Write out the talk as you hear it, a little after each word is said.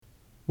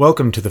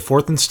Welcome to the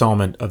fourth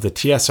installment of the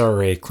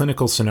TSRA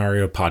Clinical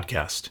Scenario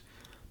Podcast.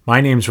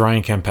 My name's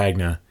Ryan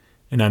Campagna,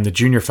 and I'm the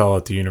Junior Fellow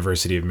at the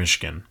University of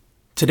Michigan.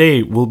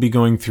 Today, we'll be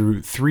going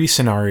through 3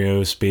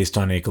 scenarios based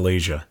on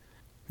achalasia.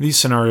 These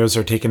scenarios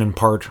are taken in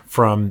part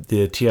from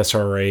the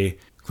TSRA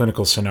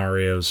Clinical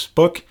Scenarios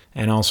book,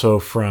 and also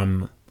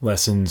from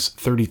lessons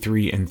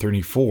 33 and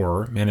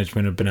 34,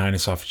 Management of Benign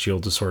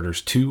Esophageal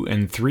Disorders 2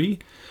 and 3,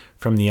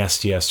 from the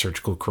STS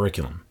surgical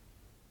curriculum.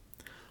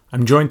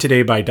 I'm joined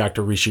today by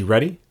Dr. Rishi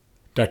Reddy.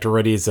 Dr.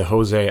 Reddy is the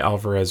Jose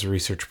Alvarez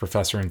Research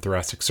Professor in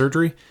Thoracic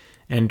Surgery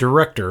and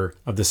Director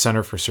of the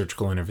Center for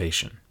Surgical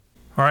Innovation.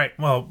 All right,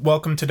 well,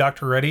 welcome to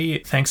Dr. Reddy.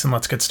 Thanks, and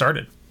let's get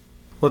started.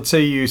 Let's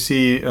say you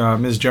see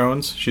Ms.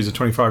 Jones. She's a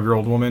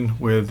 25-year-old woman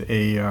with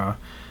a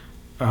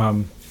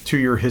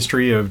 2-year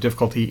history of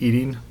difficulty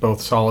eating,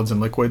 both solids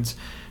and liquids.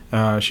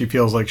 She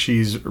feels like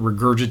she's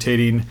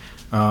regurgitating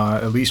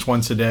at least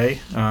once a day.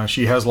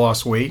 She has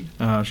lost weight.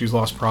 She's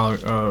lost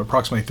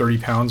approximately 30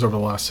 pounds over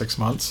the last 6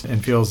 months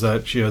and feels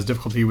that she has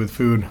difficulty with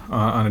food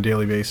on a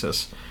daily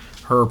basis.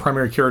 Her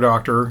primary care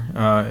doctor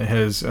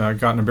has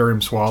gotten a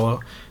barium swallow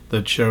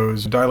that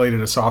shows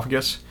dilated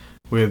esophagus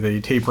with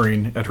a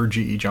tapering at her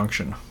GE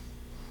junction.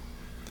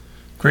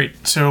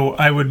 Great. So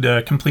I would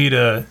complete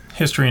a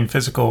history and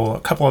physical, a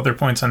couple other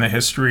points on the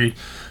history,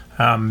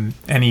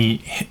 any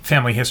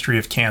family history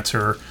of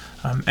cancer,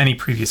 any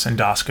previous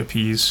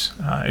endoscopies,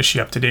 is she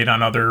up to date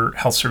on other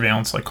health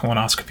surveillance like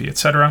colonoscopy,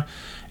 etc.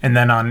 And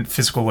then on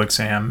physical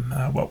exam,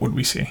 what would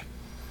we see?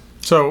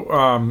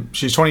 So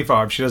she's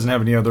 25. She doesn't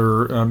have any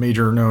other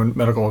major known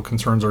medical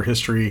concerns or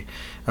history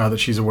that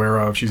she's aware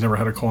of. She's never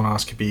had a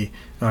colonoscopy.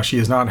 She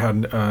has not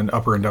had an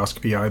upper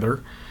endoscopy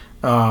either.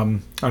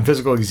 On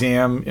physical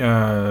exam,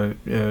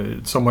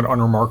 somewhat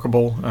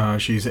unremarkable.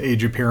 She's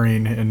age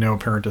appearing and no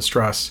apparent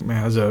distress.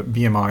 Has a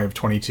BMI of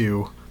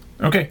 22.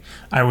 Okay.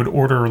 I would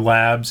order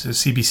labs, a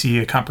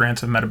CBC, a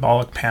comprehensive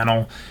metabolic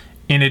panel,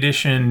 in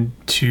addition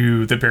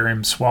to the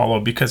barium swallow,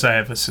 because I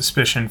have a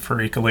suspicion for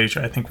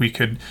achalasia. I think we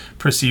could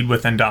proceed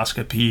with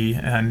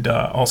endoscopy and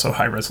also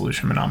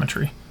high-resolution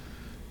manometry.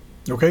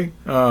 Okay.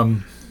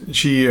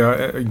 She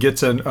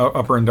gets an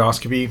upper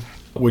endoscopy,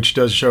 which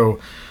does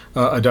show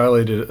a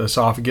dilated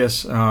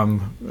esophagus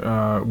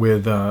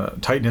with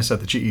tightness at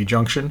the GE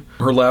junction.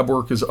 Her lab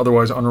work is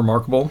otherwise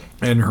unremarkable,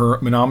 and her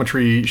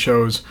manometry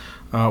shows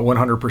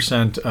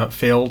 100%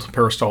 failed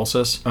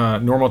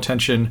peristalsis, normal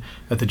tension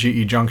at the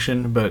GE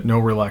junction, but no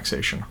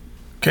relaxation.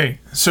 Okay,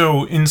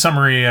 so in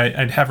summary,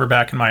 I'd have her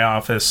back in my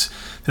office.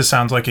 This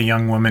sounds like a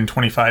young woman,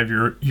 25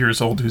 years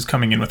old, who's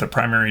coming in with a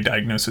primary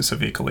diagnosis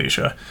of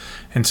achalasia.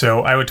 And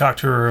so I would talk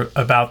to her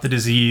about the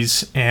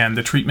disease and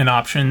the treatment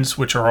options,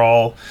 which are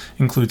all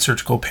include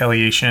surgical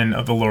palliation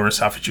of the lower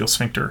esophageal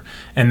sphincter.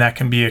 And that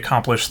can be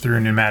accomplished through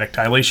pneumatic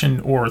dilation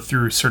or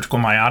through surgical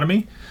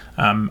myotomy.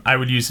 I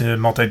would use a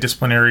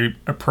multidisciplinary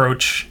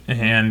approach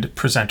and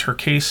present her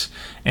case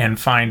and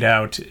find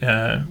out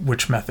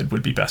which method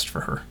would be best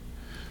for her.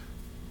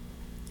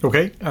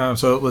 Okay,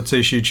 so let's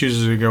say she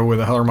chooses to go with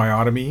a Heller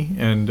myotomy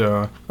and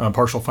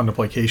partial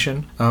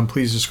fundoplication.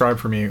 Please describe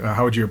for me,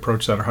 how would you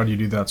approach that, or how do you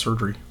do that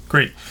surgery?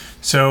 Great.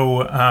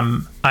 So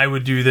I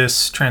would do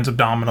this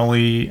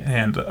transabdominally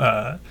and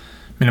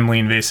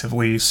minimally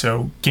invasively,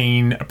 so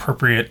gain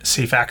appropriate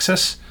safe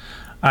access.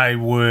 I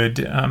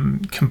would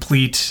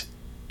complete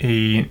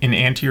an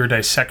anterior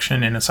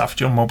dissection and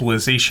esophageal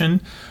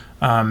mobilization.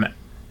 And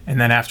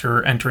then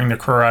after entering the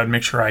crura, I would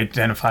make sure I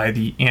identify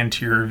the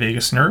anterior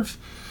vagus nerve.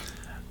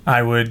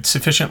 I would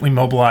sufficiently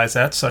mobilize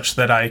that such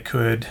that I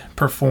could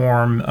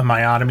perform a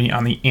myotomy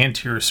on the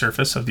anterior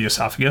surface of the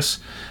esophagus.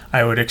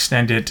 I would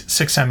extend it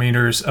 6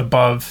 centimeters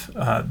above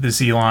the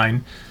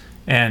Z-line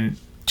and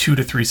 2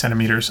 to 3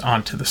 centimeters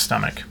onto the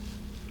stomach.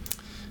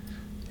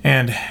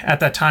 And at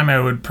that time,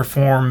 I would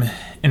perform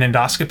an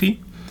endoscopy.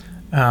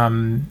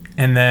 And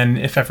then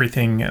if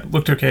everything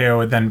looked okay, I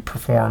would then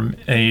perform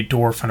a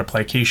door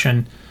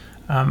fundoplication.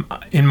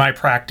 In my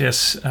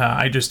practice,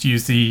 I just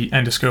use the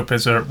endoscope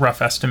as a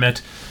rough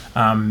estimate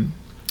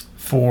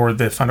for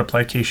the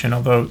fundoplication,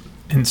 although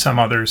in some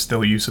others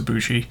they'll use a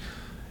bougie.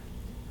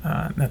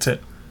 That's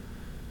it.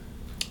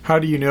 How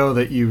do you know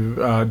that you've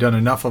done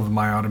enough of a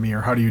myotomy,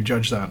 or how do you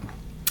judge that?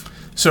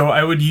 So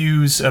I would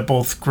use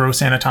both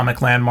gross anatomic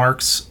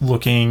landmarks,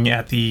 looking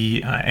at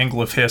the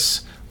angle of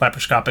His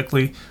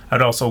laparoscopically.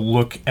 I'd also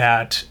look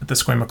at the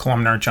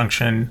squamocolumnar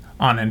junction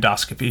on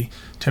endoscopy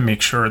to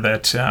make sure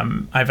that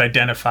I've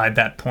identified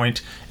that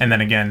point, and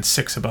then again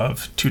 6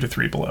 above, 2 to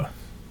 3 below.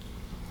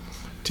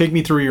 Take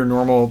me through your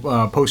normal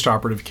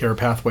post-operative care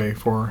pathway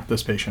for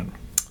this patient.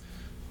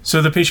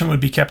 So the patient would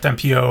be kept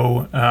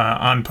MPO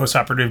on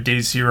postoperative day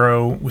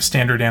 0 with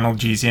standard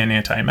analgesia and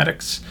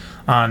antiemetics.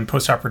 On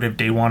postoperative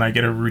day 1, I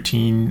get a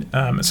routine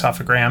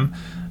esophagram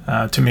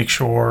to make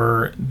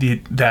sure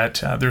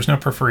that there's no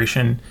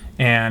perforation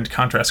and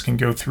contrast can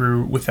go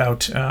through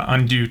without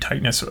undue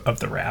tightness of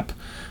the wrap.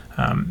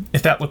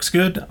 If that looks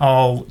good,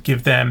 I'll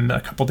give them a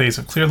couple days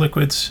of clear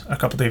liquids, a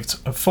couple days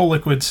of full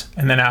liquids,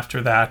 and then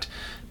after that,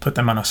 put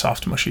them on a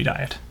soft, mushy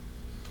diet.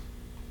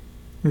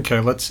 Okay,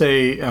 let's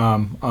say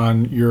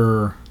on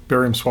your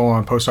barium swallow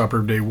on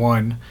postoperative day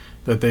 1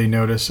 that they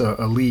notice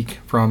a leak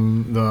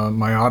from the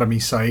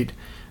myotomy site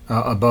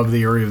above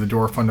the area of the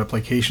door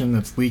fundoplication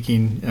that's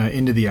leaking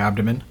into the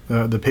abdomen.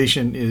 The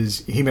patient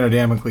is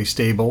hemodynamically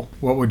stable.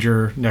 What would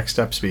your next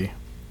steps be?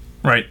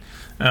 Right.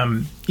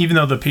 Even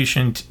though the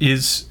patient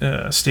is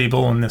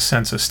stable in the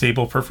sense of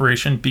stable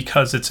perforation,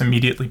 because it's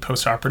immediately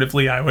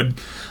postoperatively, I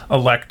would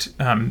elect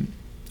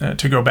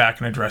to go back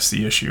and address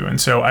the issue.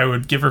 And so I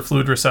would give her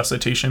fluid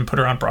resuscitation, put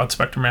her on broad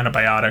spectrum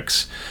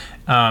antibiotics,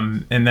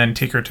 and then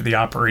take her to the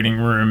operating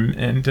room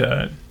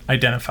and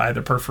identify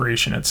the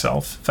perforation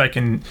itself. If I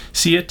can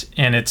see it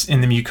and it's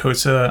in the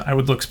mucosa, I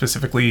would look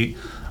specifically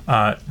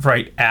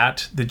right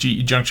at the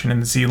GE junction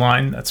and the Z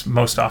line. That's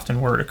most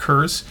often where it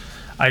occurs.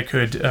 I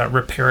could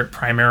repair it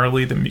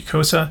primarily, the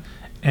mucosa,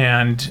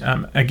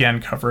 and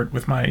again, cover it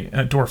with my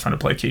door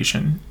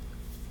fundoplication.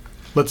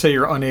 Let's say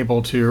you're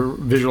unable to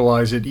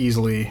visualize it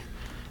easily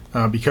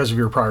because of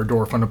your prior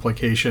door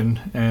fundoplication,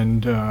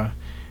 and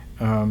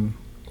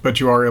but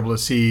you are able to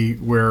see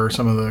where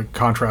some of the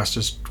contrast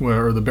is,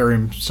 where the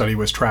barium study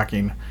was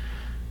tracking,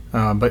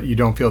 but you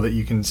don't feel that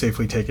you can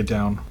safely take it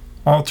down.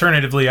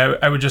 Alternatively,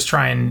 I would just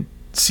try and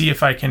see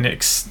if I can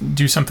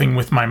do something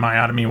with my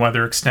myotomy,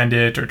 whether extend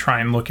it or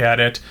try and look at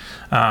it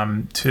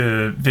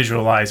to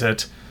visualize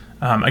it.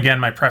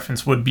 Again, my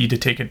preference would be to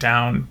take it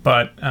down,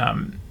 but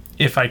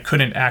if I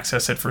couldn't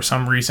access it for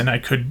some reason, I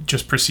could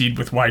just proceed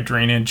with wide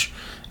drainage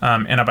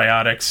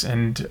antibiotics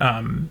and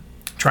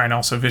try and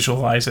also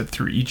visualize it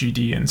through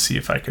EGD and see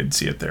if I could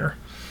see it there.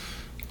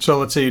 So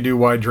let's say you do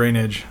wide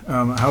drainage.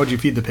 How would you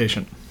feed the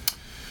patient?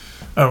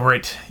 Oh,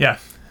 right. Yeah.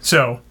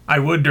 So I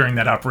would, during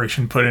that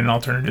operation, put in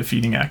alternative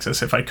feeding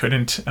access if I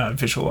couldn't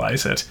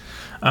visualize it.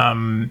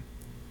 In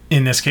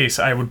this case,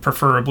 I would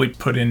preferably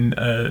put in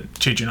a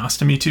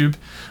jejunostomy tube.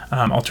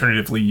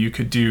 Alternatively, you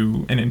could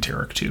do an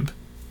enteric tube.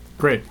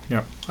 Great.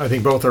 Yeah, I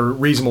think both are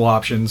reasonable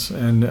options,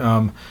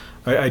 and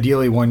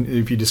ideally, one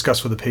if you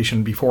discuss with the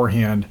patient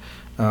beforehand.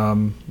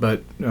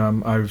 But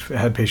I've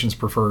had patients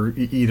prefer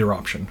either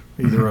option,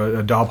 either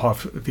a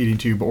Dobhoff feeding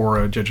tube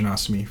or a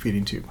jejunostomy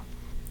feeding tube.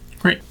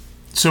 Great.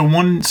 So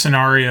one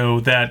scenario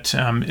that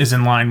is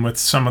in line with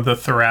some of the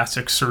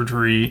thoracic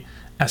surgery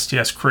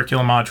STS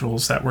curriculum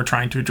modules that we're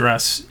trying to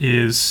address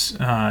is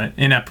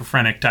in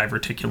epiphrenic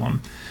diverticulum.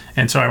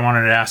 And so I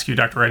wanted to ask you,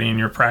 Dr. Reddy, in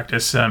your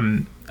practice,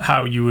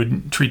 how you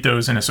would treat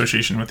those in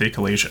association with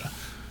achalasia.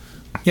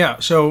 Yeah,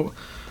 so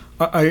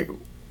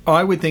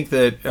I would think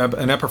that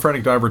an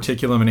epiphrenic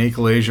diverticulum and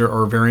achalasia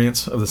are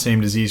variants of the same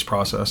disease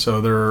process.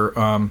 So there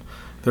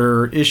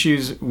are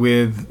issues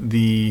with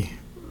the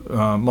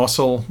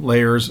muscle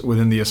layers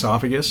within the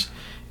esophagus.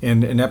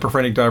 In an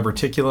epiphrenic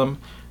diverticulum,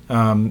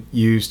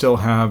 you still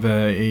have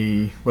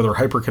whether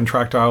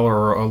hypercontractile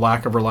or a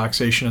lack of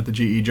relaxation at the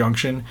GE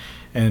junction.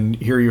 And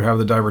here you have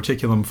the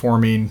diverticulum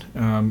forming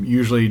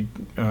usually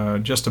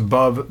just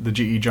above the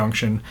GE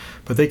junction,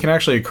 but they can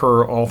actually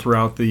occur all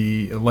throughout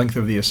the length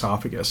of the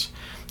esophagus.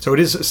 So it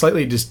is a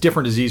slightly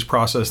different disease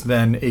process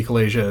than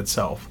achalasia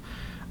itself.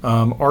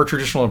 Our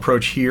traditional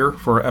approach here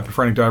for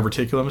epiphrenic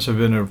diverticulums have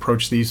been to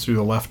approach these through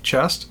the left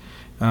chest,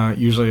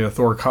 usually a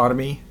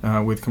thoracotomy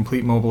with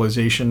complete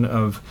mobilization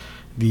of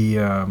the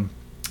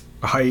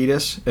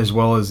hiatus as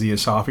well as the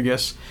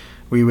esophagus.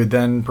 We would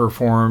then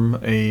perform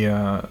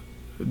a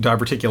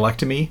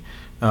diverticulectomy,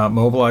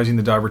 mobilizing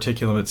the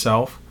diverticulum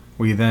itself.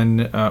 We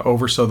then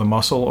oversew the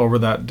muscle over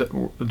that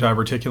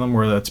diverticulum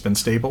where that's been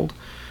stapled.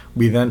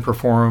 We then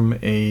perform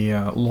a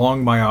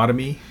long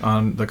myotomy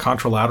on the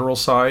contralateral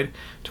side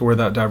to where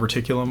that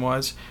diverticulum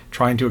was,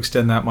 trying to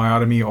extend that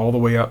myotomy all the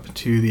way up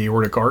to the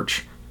aortic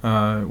arch,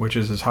 which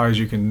is as high as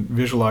you can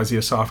visualize the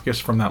esophagus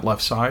from that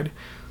left side.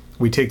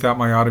 We take that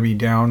myotomy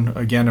down,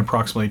 again,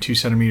 approximately 2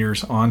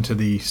 centimeters onto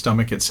the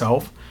stomach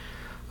itself.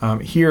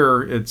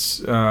 Here,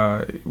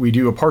 we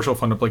do a partial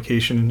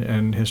fundoplication,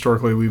 and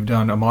historically we've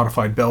done a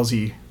modified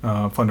Belsey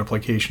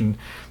fundoplication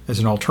as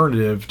an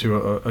alternative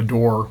to a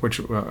door, which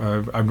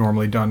I've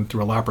normally done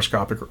through a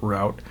laparoscopic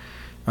route.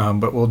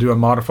 But we'll do a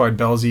modified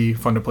Belsey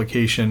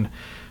fundoplication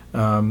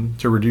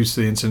to reduce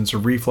the incidence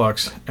of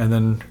reflux, and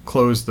then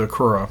close the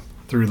crura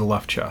through the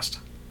left chest.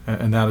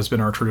 And that has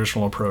been our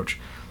traditional approach.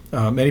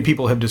 Many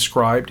people have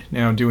described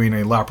now doing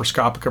a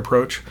laparoscopic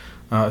approach,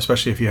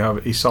 especially if you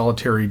have a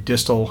solitary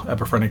distal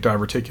epiphrenic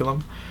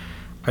diverticulum.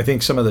 I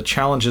think some of the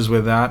challenges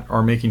with that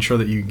are making sure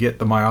that you get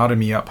the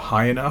myotomy up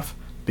high enough,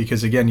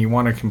 because again, you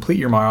want to complete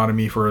your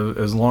myotomy for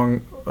as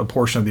long a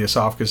portion of the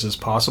esophagus as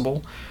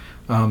possible.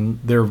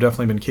 There have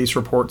definitely been case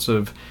reports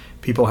of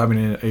people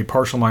having a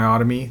partial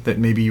myotomy that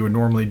maybe you would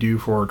normally do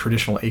for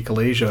traditional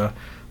achalasia,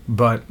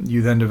 but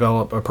you then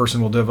a person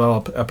will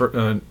develop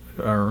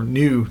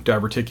new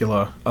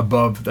diverticula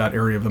above that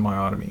area of the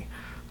myotomy.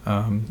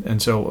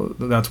 And so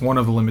that's one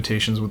of the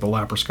limitations with the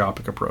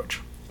laparoscopic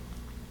approach.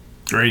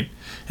 Great.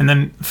 And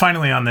then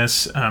finally on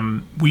this,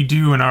 we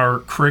do in our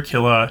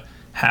curricula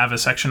have a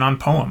section on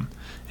POEM.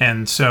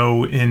 And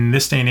so in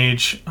this day and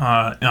age,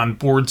 on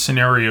board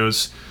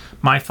scenarios,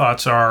 my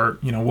thoughts are,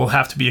 we'll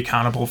have to be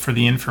accountable for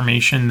the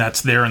information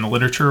that's there in the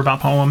literature about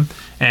POEM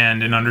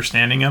and an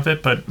understanding of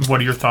it. But what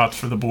are your thoughts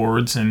for the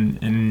boards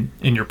and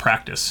in your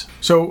practice?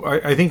 So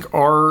I think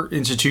our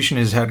institution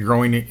has had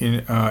growing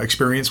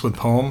experience with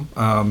POEM.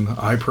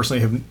 I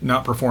personally have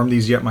not performed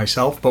these yet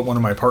myself, but one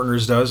of my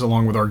partners does,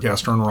 along with our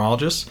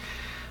gastroenterologist.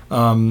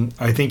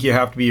 I think you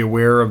have to be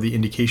aware of the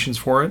indications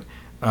for it.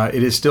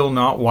 It is still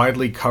not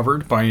widely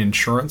covered by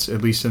insurance,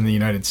 at least in the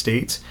United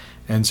States.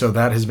 And so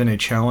that has been a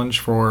challenge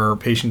for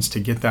patients to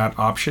get that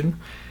option.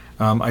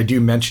 I do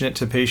mention it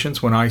to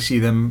patients when I see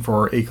them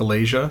for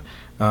achalasia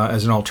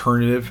as an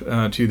alternative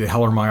to the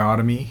Heller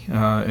myotomy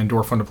and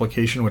door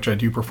fundoplication, which I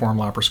do perform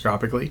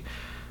laparoscopically.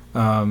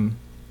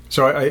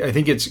 So I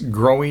think it's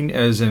growing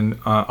as an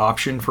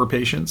option for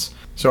patients.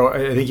 So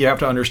I think you have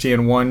to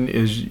understand, one,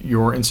 is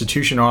your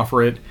institution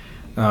offer it?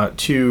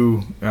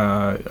 Two,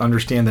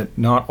 understand that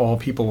not all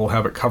people will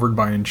have it covered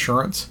by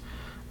insurance.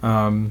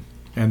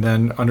 And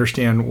then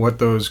understand what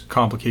those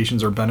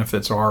complications or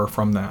benefits are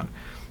from that.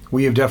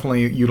 We have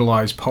definitely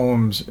utilized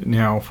POEMs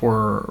now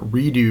for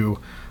redo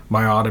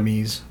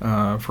myotomies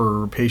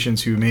for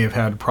patients who may have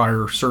had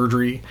prior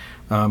surgery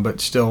but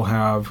still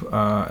have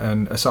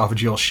an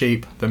esophageal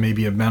shape that may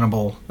be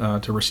amenable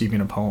to receiving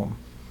a POEM.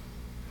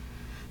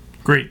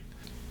 Great.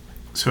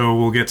 So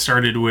we'll get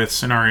started with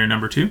scenario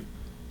number 2.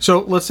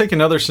 So let's take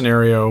another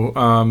scenario,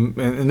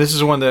 and this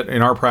is one that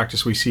in our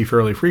practice we see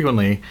fairly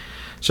frequently.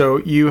 So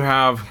you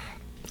have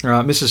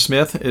Mrs.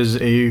 Smith is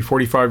a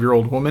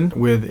 45-year-old woman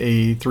with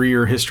a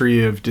 3-year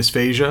history of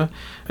dysphagia.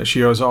 She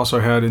has also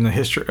had in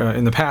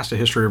the past a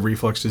history of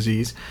reflux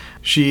disease.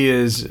 She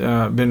has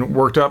been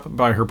worked up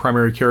by her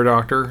primary care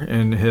doctor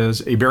and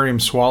has a barium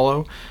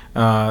swallow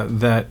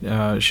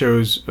that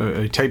shows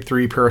a type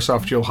 3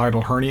 paraesophageal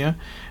hiatal hernia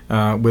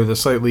with a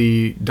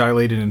slightly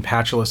dilated and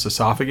patulous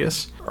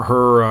esophagus.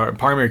 Her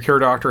primary care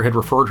doctor had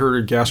referred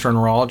her to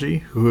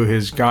gastroenterology, who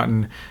has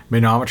gotten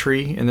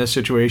manometry in this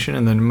situation,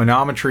 and then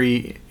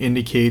manometry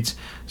indicates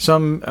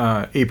some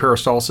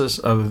aperistalsis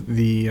of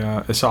the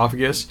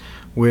esophagus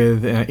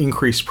with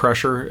increased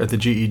pressure at the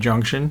GE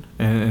junction,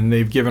 and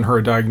they've given her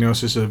a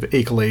diagnosis of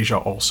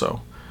achalasia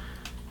also.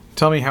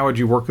 Tell me, how would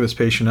you work this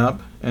patient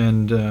up,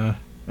 and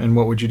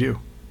what would you do?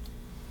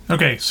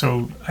 Okay,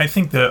 so I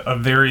think that a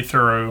very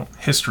thorough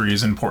history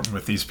is important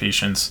with these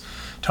patients,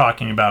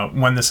 talking about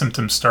when the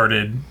symptoms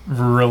started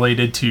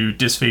related to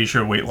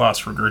dysphagia, weight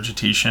loss,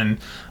 regurgitation,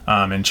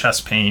 and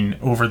chest pain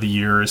over the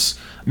years,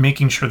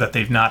 making sure that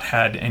they've not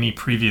had any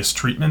previous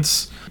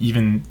treatments,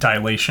 even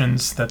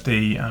dilations that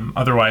they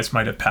otherwise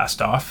might have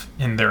passed off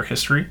in their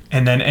history,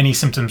 and then any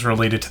symptoms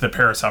related to the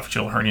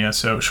paraesophageal hernia,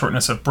 so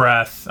shortness of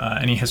breath,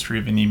 any history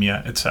of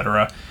anemia,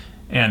 etc.,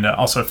 and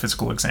also a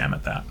physical exam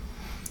at that.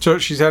 So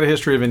she's had a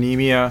history of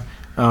anemia,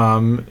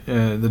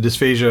 the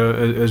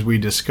dysphagia, as we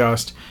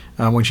discussed.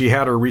 When she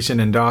had her recent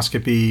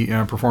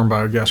endoscopy performed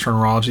by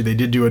gastroenterology, they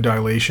did do a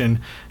dilation.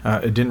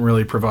 It didn't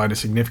really provide a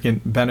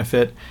significant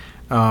benefit.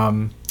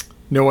 No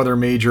other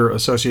major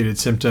associated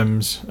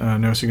symptoms,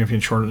 no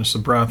significant shortness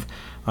of breath.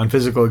 On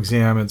physical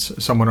exam,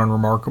 it's somewhat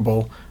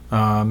unremarkable.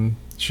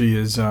 She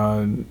is,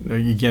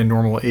 again,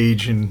 normal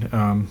age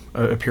and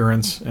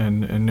appearance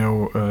and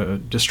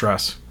no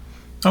distress.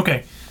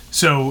 Okay.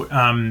 So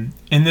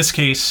in this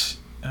case,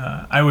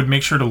 I would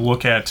make sure to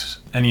look at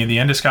any of the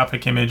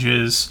endoscopic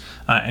images,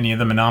 any of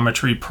the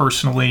manometry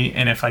personally,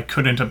 and if I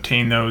couldn't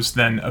obtain those,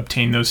 then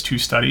obtain those 2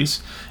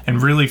 studies.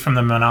 And really from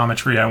the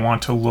manometry, I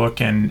want to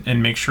look and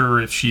make sure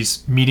if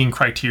she's meeting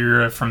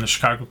criteria from the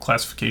Chicago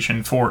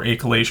classification for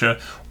achalasia,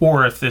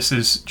 or if this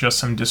is just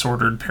some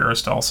disordered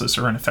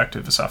peristalsis or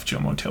ineffective esophageal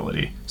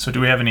motility. So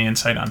do we have any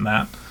insight on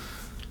that?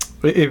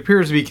 It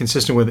appears to be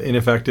consistent with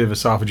ineffective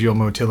esophageal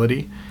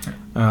motility.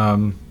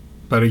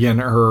 But again,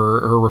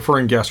 her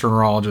referring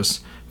gastroenterologist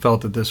felt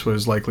that this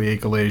was likely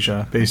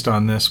achalasia based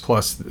on this,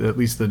 plus at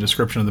least the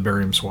description of the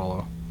barium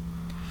swallow.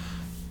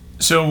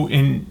 So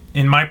in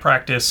my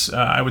practice,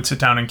 I would sit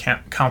down and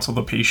counsel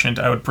the patient.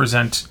 I would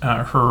present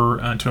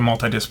her to a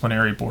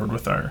multidisciplinary board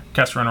with our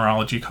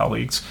gastroenterology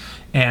colleagues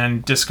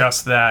and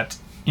discuss that.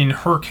 In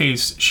her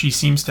case, she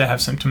seems to have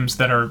symptoms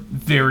that are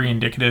very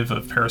indicative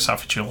of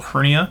paraesophageal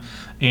hernia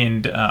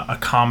and a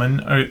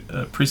common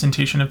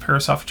presentation of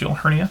paraesophageal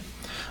hernia.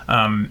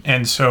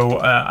 And so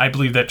I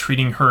believe that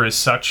treating her as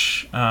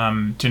such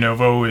de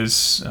novo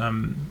is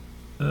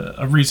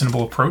a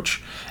reasonable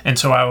approach. And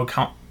so I would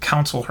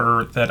counsel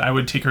her that I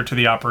would take her to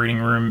the operating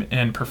room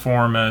and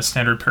perform a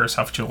standard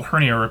paraesophageal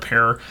hernia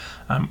repair.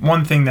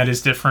 One thing that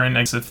is different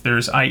is if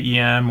there's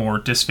IEM or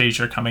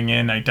dysphagia coming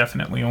in, I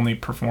definitely only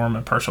perform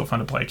a partial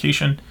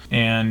fundoplication,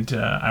 and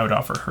I would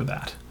offer her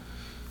that.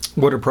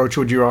 What approach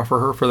would you offer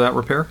her for that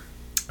repair?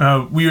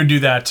 We would do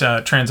that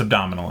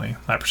transabdominally,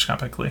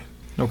 laparoscopically.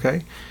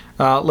 Okay.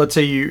 Let's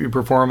say you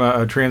perform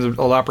a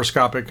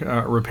laparoscopic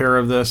repair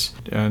of this,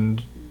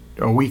 and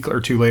a week or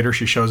 2 later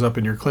she shows up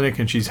in your clinic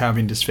and she's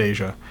having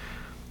dysphagia.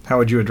 How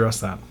would you address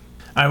that?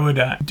 I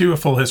would do a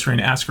full history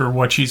and ask her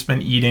what she's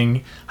been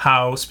eating,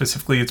 how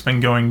specifically it's been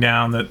going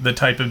down, the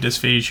type of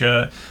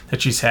dysphagia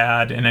that she's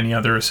had, and any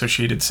other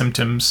associated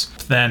symptoms.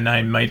 Then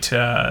I might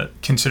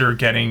consider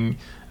getting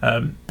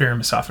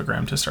barium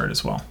esophagram to start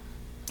as well.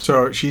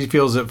 So she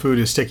feels that food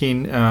is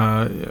sticking.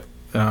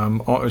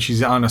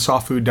 She's on a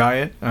soft food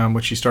diet,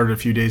 which she started a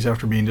few days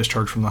after being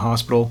discharged from the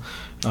hospital,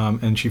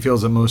 and she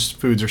feels that most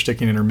foods are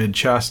sticking in her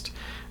mid-chest.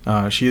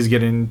 She is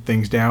getting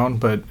things down,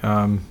 but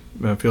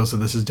feels that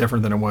this is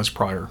different than it was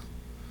prior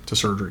to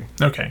surgery.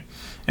 Okay.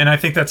 And I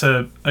think that's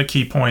a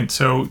key point.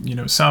 So,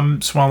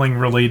 some swelling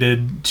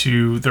related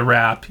to the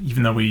wrap,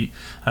 even though we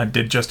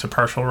did just a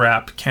partial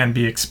wrap, can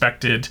be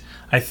expected.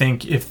 I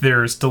think if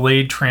there's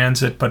delayed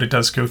transit, but it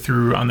does go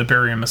through on the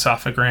barium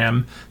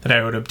esophagram that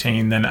I would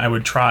obtain, then I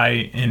would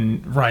try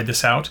and ride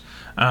this out.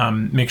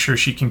 Make sure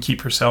she can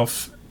keep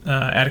herself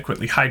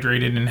adequately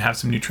hydrated and have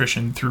some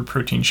nutrition through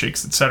protein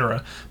shakes,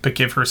 etc. But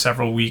give her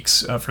several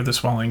weeks for the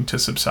swelling to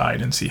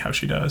subside and see how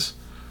she does.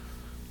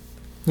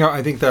 No,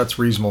 I think that's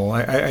reasonable.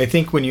 I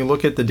think when you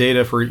look at the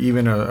data for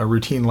even a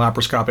routine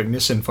laparoscopic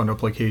Nissen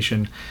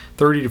fundoplication,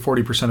 30 to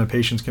 40% of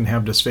patients can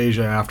have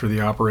dysphagia after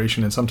the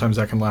operation, and sometimes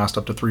that can last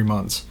up to 3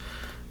 months.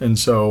 And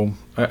so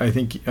I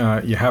think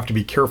you have to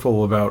be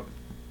careful about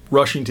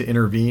rushing to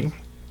intervene,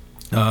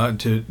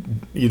 to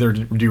either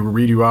do a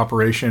redo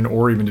operation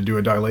or even to do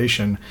a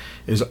dilation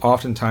is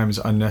oftentimes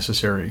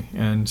unnecessary.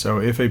 And so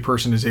if a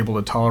person is able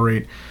to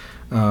tolerate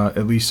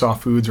at least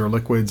soft foods or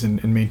liquids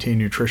and maintain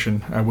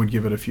nutrition, I would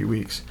give it a few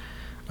weeks.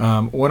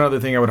 One other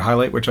thing I would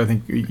highlight, which I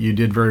think you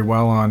did very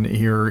well on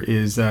here,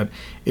 is that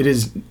it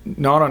is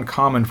not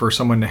uncommon for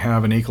someone to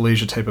have an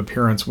achalasia type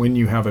appearance when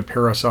you have a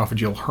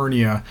paraesophageal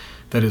hernia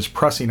that is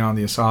pressing on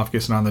the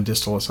esophagus and on the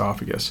distal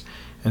esophagus.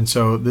 And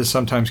so this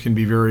sometimes can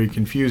be very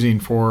confusing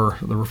for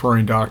the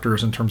referring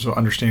doctors in terms of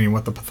understanding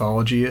what the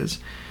pathology is.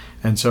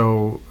 And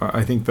so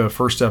I think the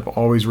first step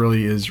always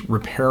really is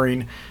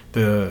repairing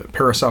the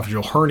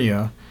paraesophageal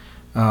hernia.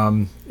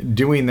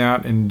 Doing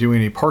that and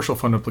doing a partial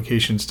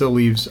fundoplication still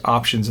leaves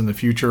options in the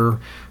future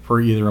for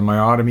either a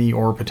myotomy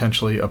or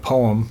potentially a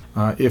POEM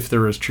if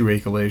there is true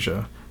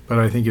achalasia. But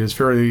I think it is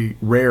fairly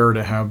rare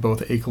to have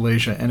both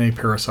achalasia and a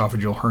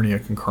paraesophageal hernia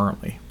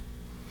concurrently.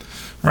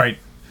 Right.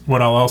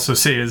 What I'll also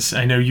say is,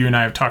 I know you and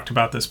I have talked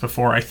about this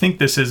before. I think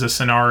this is a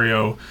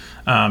scenario,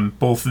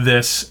 both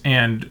this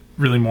and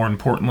really more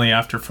importantly,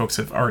 after folks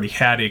have already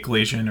had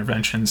achalasia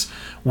interventions,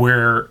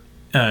 where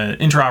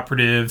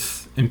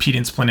intraoperative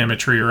impedance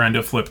planimetry or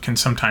endoflip can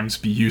sometimes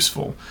be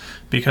useful,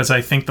 because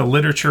I think the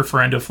literature for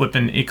endoflip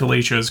and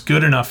achalasia is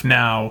good enough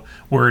now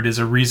where it is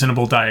a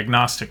reasonable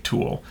diagnostic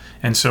tool.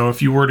 And so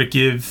if you were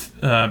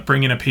to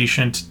bring in a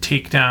patient,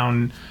 take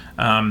down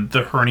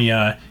the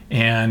hernia,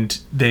 and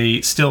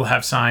they still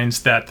have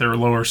signs that their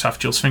lower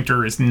esophageal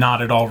sphincter is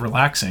not at all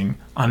relaxing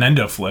on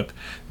endoflip,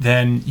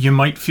 then you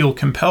might feel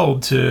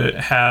compelled to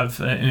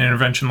have an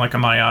intervention like a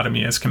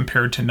myotomy as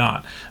compared to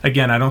not.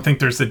 Again, I don't think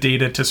there's the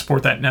data to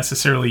support that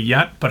necessarily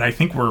yet, but I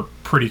think we're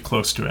pretty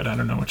close to it. I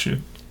don't know what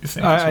you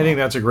think. I think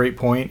that's a great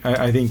point.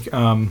 I think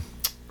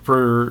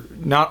for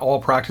not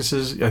all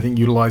practices, I think,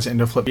 utilize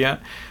endoflip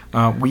yet.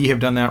 We have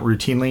done that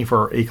routinely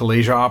for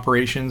achalasia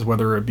operations,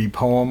 whether it be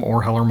POEM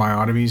or Heller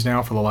myotomies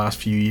now for the last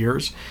few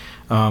years.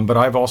 But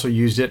I've also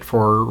used it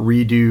for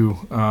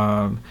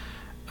redo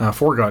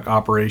foregut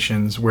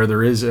operations where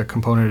there is a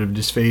component of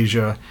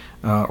dysphagia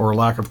or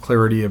lack of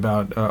clarity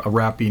about a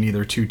wrap being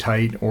either too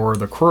tight or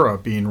the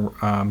crura being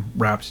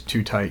wrapped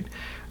too tight.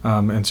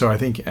 And so I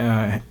think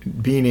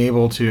being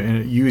able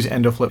to use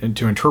endoflip and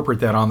to interpret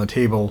that on the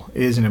table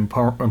is an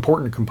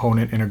important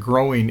component and a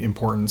growing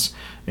importance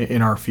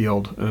in our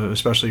field,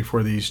 especially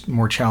for these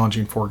more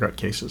challenging foregut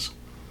cases.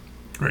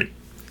 Great.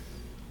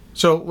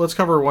 So let's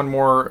cover one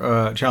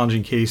more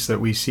challenging case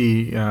that we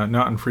see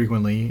not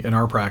infrequently in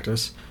our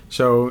practice.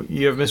 So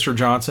you have Mr.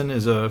 Johnson,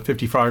 is a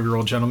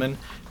 55-year-old gentleman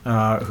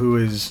who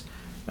is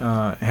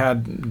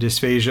had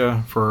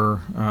dysphagia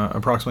for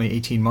approximately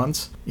 18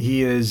 months.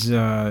 He has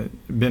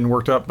been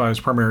worked up by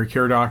his primary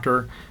care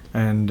doctor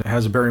and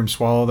has a barium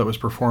swallow that was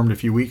performed a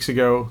few weeks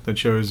ago that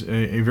shows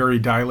a very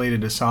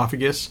dilated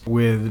esophagus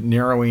with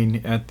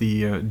narrowing at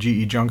the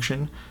GE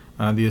junction.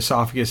 The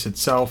esophagus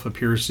itself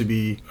appears to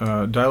be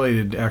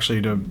dilated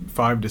actually to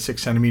 5 to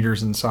 6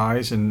 centimeters in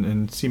size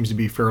and seems to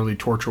be fairly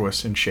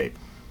tortuous in shape.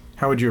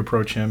 How would you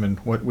approach him, and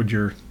what would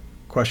your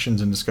questions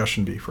and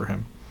discussion be for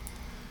him?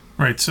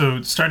 Right.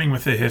 So starting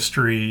with the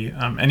history,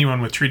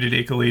 anyone with treated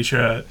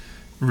achalasia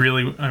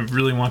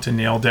really want to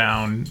nail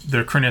down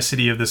the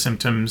chronicity of the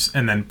symptoms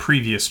and then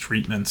previous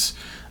treatments,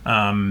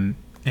 and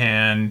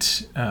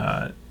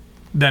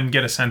then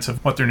get a sense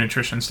of what their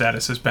nutrition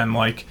status has been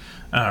like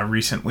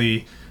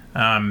recently,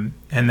 and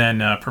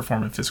then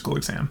perform a physical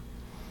exam.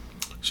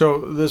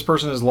 So this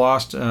person has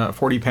lost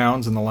 40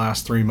 pounds in the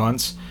last 3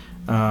 months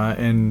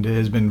and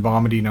has been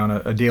vomiting on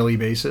a daily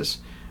basis.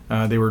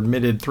 They were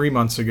admitted 3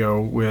 months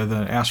ago with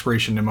an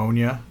aspiration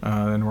pneumonia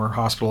and were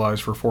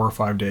hospitalized for 4 or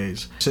 5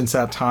 days. Since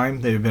that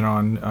time, they've been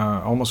on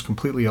almost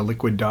completely a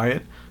liquid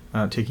diet,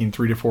 taking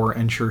 3 to 4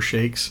 Ensure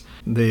shakes.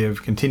 They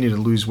have continued to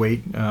lose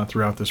weight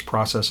throughout this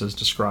process as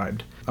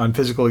described. On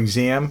physical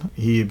exam,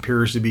 he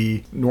appears to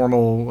be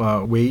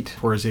normal weight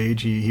for his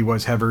age. He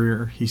was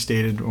heavier, he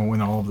stated,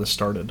 when all of this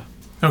started.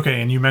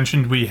 Okay, and you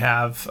mentioned we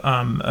have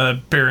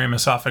a barium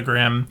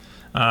esophagram.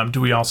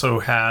 Do we also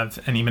have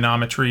any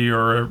manometry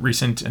or a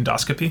recent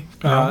endoscopy?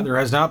 There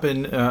has not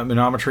been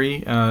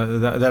manometry.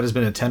 That has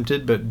been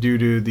attempted, but due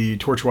to the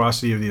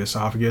tortuosity of the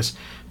esophagus,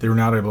 they were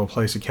not able to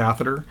place a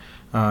catheter.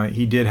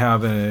 He did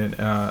have an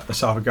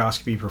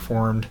esophagoscopy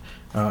performed,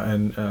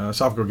 an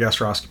esophageal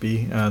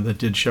gastroscopy that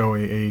did show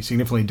a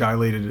significantly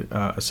dilated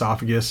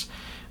esophagus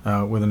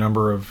with a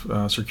number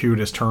of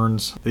circuitous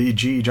turns. The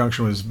GE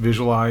junction was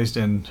visualized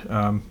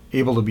and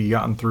able to be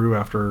gotten through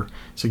after a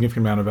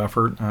significant amount of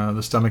effort.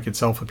 The stomach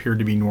itself appeared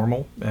to be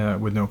normal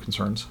with no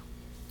concerns.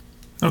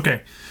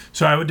 Okay,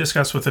 so I would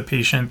discuss with the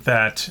patient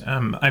that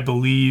I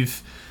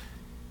believe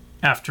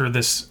after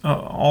this,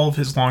 all of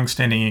his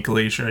long-standing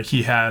achalasia,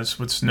 he has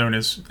what's known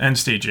as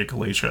end-stage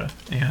achalasia.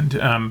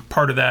 And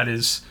part of that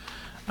is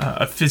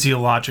a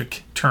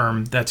physiologic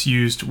term that's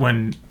used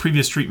when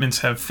previous treatments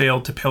have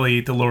failed to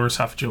palliate the lower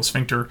esophageal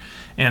sphincter,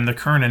 and the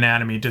current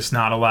anatomy does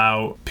not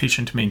allow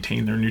patient to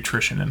maintain their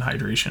nutrition and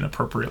hydration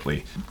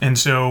appropriately. And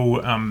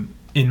so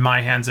in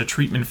my hands, a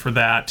treatment for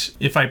that,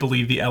 if I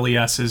believe the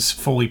LES is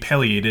fully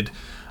palliated,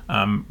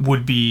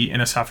 would be an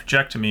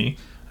esophagectomy.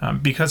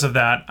 Because of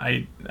that,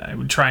 I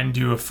would try and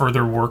do a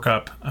further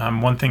workup.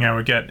 One thing I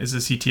would get is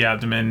a CT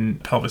abdomen,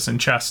 pelvis, and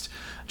chest.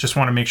 Just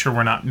want to make sure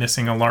we're not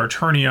missing a large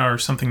hernia or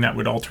something that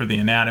would alter the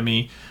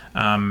anatomy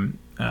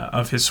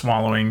of his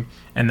swallowing,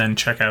 and then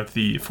check out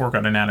the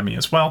foregut anatomy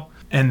as well.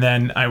 And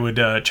then I would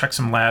check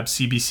some labs,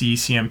 CBC,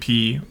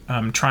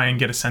 CMP, try and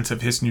get a sense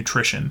of his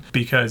nutrition.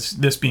 Because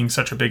this being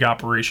such a big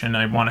operation,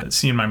 I want to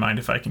see in my mind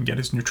if I can get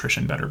his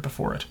nutrition better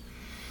before it.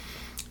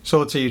 So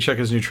let's say you check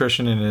his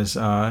nutrition and his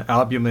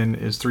albumin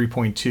is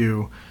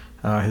 3.2.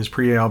 His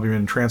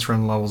pre-albumin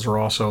transferrin levels are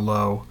also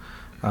low.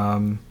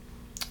 How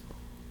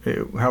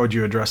would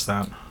you address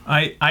that?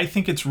 I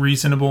think it's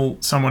reasonable,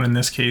 someone in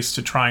this case,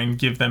 to try and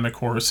give them a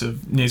course of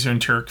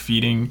nasoenteric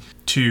feeding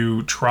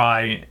to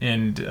try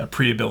and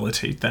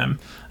prehabilitate them,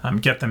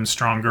 get them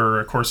stronger,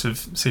 a course of,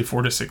 say,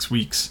 4 to 6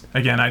 weeks.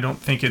 Again, I don't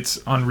think it's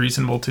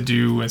unreasonable to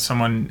do as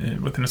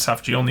someone with an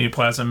esophageal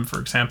neoplasm, for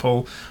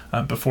example,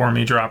 before a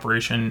major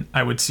operation.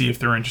 I would see if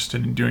they're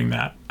interested in doing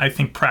that. I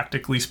think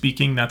practically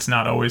speaking, that's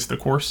not always the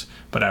course,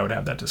 but I would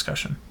have that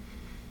discussion.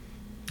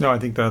 No, I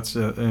think that's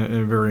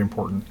very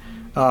important.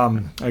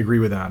 I agree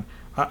with that.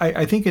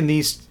 I think in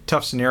these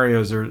tough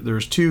scenarios,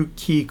 there's 2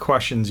 key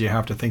questions you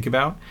have to think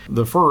about.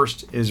 The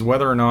first is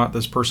whether or not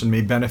this person may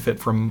benefit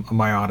from a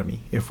myotomy,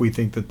 if we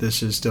think that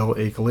this is still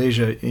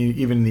achalasia,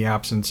 even in the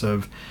absence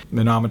of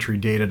manometry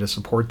data to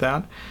support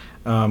that.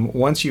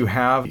 Once you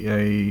have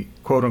a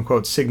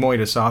quote-unquote sigmoid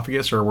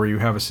esophagus, or where you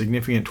have a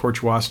significant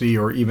tortuosity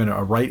or even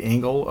a right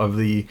angle of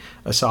the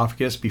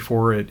esophagus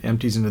before it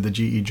empties into the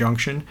GE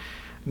junction,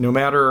 no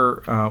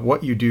matter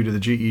what you do to the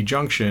GE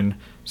junction,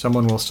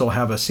 someone will still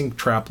have a sink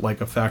trap-like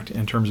effect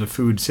in terms of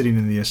food sitting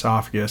in the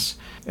esophagus,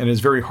 and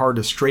it's very hard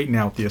to straighten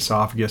out the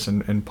esophagus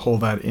and pull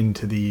that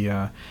into the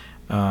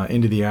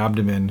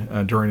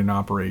abdomen during an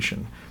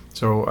operation.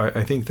 So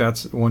I think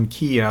that's one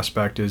key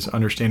aspect, is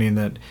understanding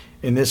that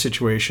in this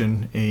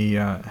situation, a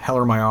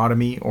Heller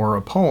myotomy or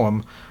a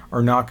POEM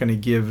are not going to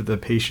give the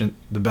patient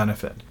the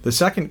benefit. The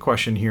second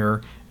question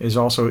here is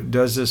also,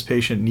 does this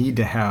patient need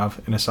to have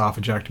an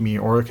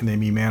esophagectomy, or can they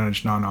be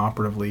managed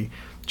non-operatively,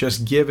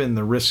 just given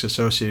the risks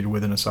associated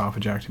with an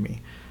esophagectomy?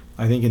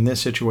 I think in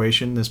this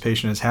situation, this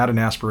patient has had an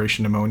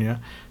aspiration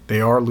pneumonia, they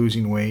are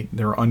losing weight,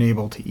 they're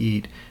unable to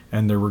eat,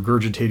 and they're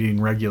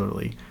regurgitating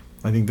regularly.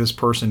 I think this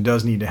person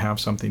does need to have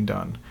something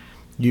done.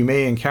 You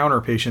may encounter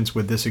patients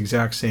with this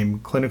exact same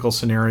clinical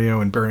scenario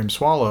in barium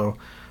swallow,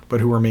 but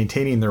who are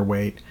maintaining their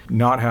weight,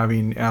 not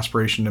having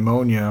aspiration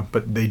pneumonia,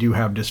 but they do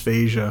have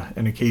dysphagia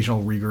and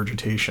occasional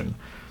regurgitation.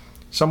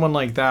 Someone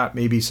like that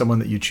may be someone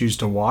that you choose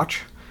to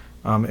watch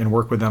and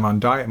work with them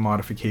on diet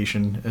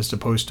modification, as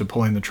opposed to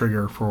pulling the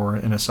trigger for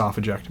an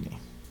esophagectomy.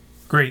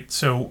 Great.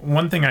 So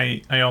one thing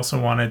I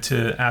also wanted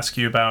to ask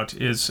you about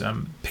is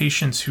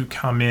patients who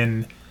come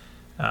in,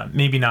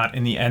 maybe not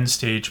in the end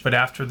stage, but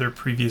after they're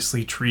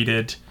previously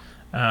treated.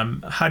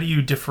 How do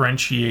you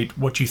differentiate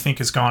what you think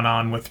has gone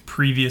on with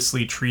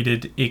previously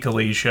treated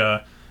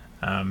achalasia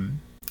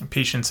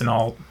patients in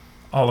all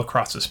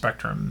across the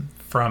spectrum,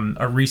 from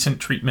a recent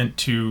treatment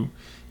to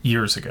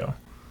years ago?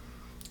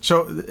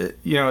 So,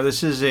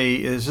 this is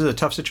a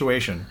tough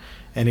situation.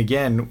 And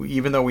again,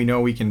 even though we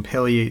know we can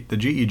palliate the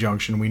GE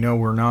junction, we know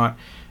we're not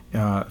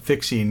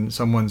fixing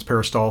someone's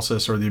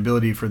peristalsis or the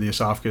ability for the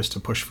esophagus to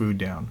push food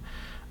down.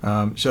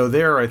 So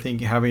there, I think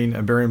having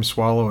a barium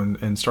swallow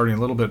and starting a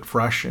little bit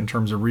fresh in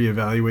terms of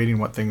reevaluating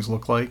what things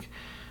look like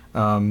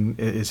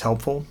is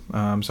helpful.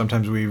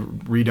 Sometimes we've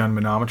redone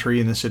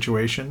manometry in this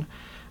situation.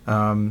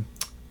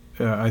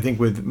 I think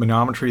with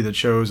manometry that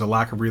shows a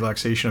lack of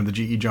relaxation of the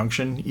GE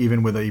junction,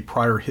 even with a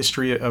prior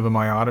history of a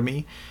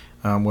myotomy,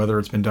 whether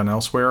it's been done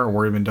elsewhere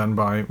or even done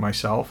by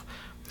myself,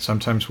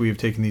 Sometimes we have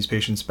taken these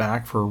patients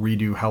back for a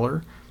redo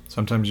Heller.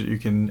 Sometimes you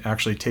can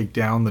actually take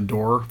down the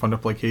door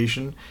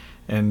fundoplication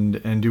and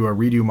do a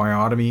redo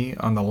myotomy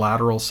on the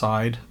lateral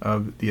side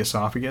of the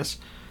esophagus.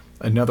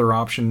 Another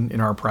option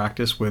in our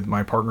practice with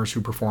my partners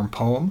who perform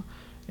POEM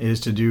is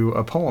to do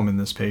a POEM in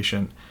this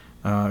patient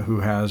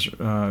who has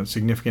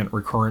significant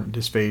recurrent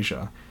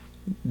dysphagia.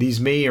 These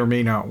may or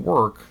may not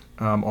work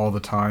all the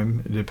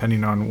time,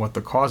 depending on what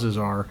the causes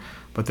are,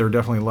 but they're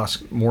definitely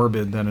less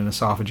morbid than an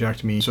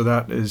esophagectomy. So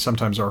that is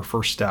sometimes our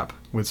first step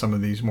with some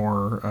of these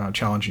more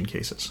challenging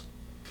cases.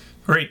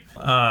 Great.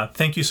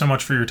 Thank you so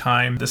much for your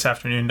time this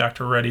afternoon,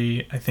 Dr.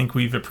 Reddy. I think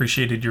we've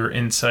appreciated your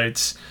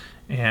insights,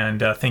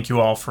 and thank you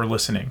all for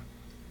listening.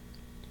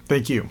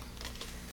 Thank you.